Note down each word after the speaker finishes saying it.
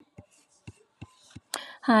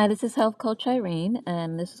Hi, this is Health Coach Irene,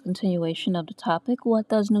 and this is a continuation of the topic, what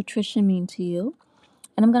does nutrition mean to you?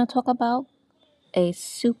 And I'm going to talk about a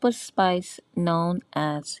super spice known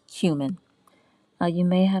as cumin. You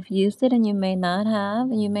may have used it and you may not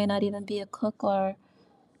have, and you may not even be a cook or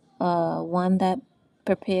one that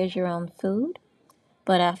prepares your own food.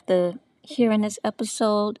 But after hearing this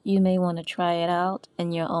episode, you may want to try it out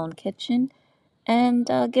in your own kitchen and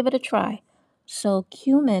give it a try. So,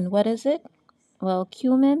 cumin, what is it? Well,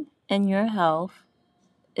 cumin in your health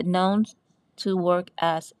known to work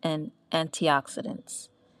as an antioxidant.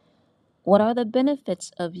 What are the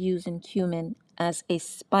benefits of using cumin as a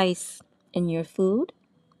spice in your food?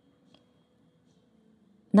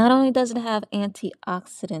 Not only does it have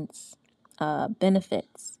antioxidants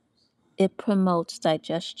benefits, it promotes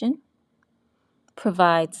digestion,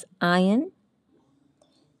 provides iron,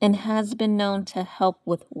 and has been known to help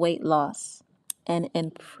with weight loss and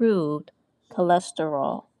improved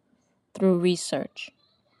cholesterol through research.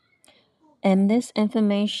 And this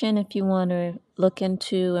information, if you want to look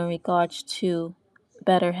into in regards to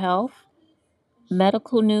better health,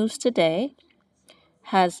 Medical News Today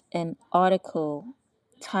has an article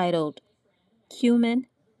titled Human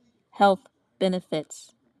Health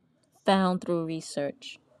Benefits Found Through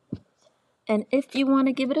Research. And if you want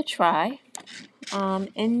to give it a try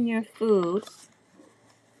in your food,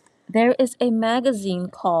 there is a magazine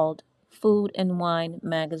called Food and Wine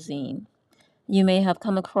Magazine. You may have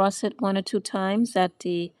come across it one or two times at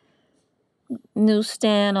the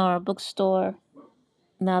newsstand or bookstore.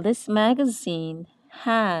 Now, this magazine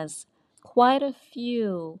has quite a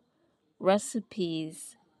few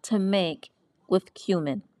recipes to make with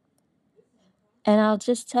cumin. And I'll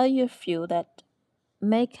just tell you a few that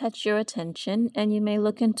may catch your attention, and you may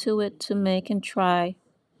look into it to make and try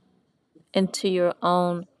into your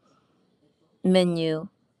own menu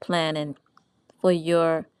planning for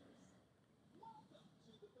your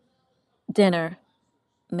dinner,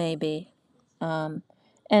 maybe. Um,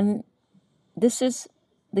 and this is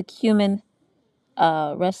the cumin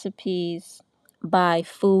recipes by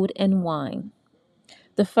Food and Wine.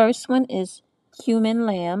 The first one is cumin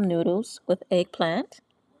lamb noodles with eggplant.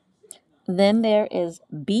 Then there is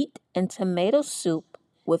beet and tomato soup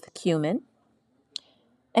with cumin.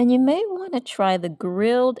 And you may want to try the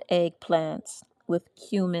grilled eggplants with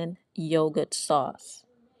cumin yogurt sauce.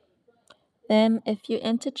 Then, if you're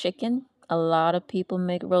into chicken, a lot of people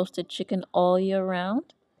make roasted chicken all year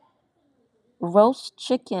round. Roast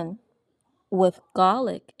chicken with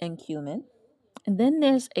garlic and cumin. And then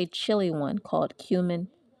there's a chili one called cumin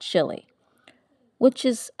chili, which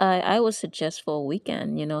is I would suggest for a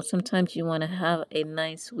weekend. Sometimes you want to have a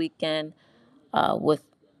nice weekend with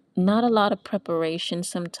not a lot of preparation.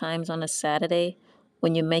 Sometimes on a Saturday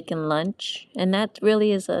when you're making lunch, and that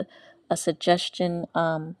really is a suggestion.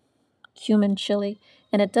 Cumin chili,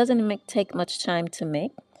 and it doesn't take much time to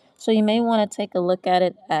make. So you may want to take a look at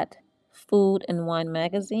it at Food and Wine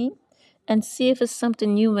Magazine and see if it's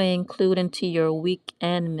something you may include into your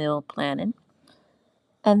weekend meal planning.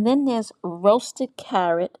 And then there's roasted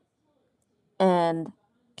carrot and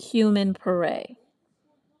cumin puree.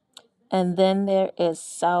 And then there is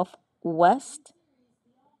Southwest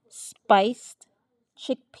spiced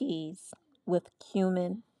chickpeas with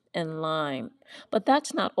cumin and lime. But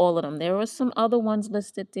that's not all of them. There are some other ones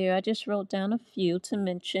listed there. I just wrote down a few to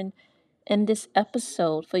mention in this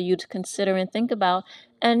episode for you to consider and think about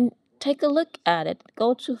and take a look at it.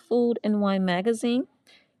 Go to Food and Wine Magazine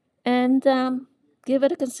and give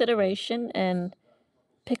it a consideration and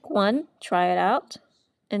pick one, try it out,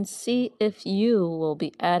 and see if you will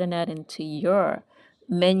be adding that into your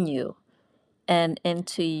menu and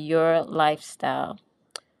into your lifestyle.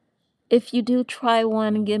 If you do try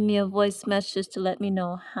one, give me a voice message to let me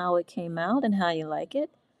know how it came out and how you like it.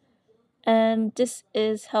 And this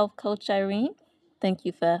is Health Coach Irene. Thank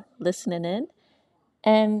you for listening in.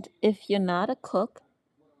 And if you're not a cook,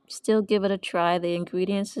 still give it a try. The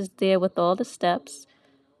ingredients is there with all the steps.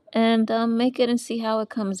 And make it and see how it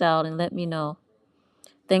comes out and let me know.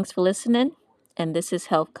 Thanks for listening. And this is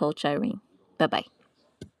Health Coach Irene. Bye bye.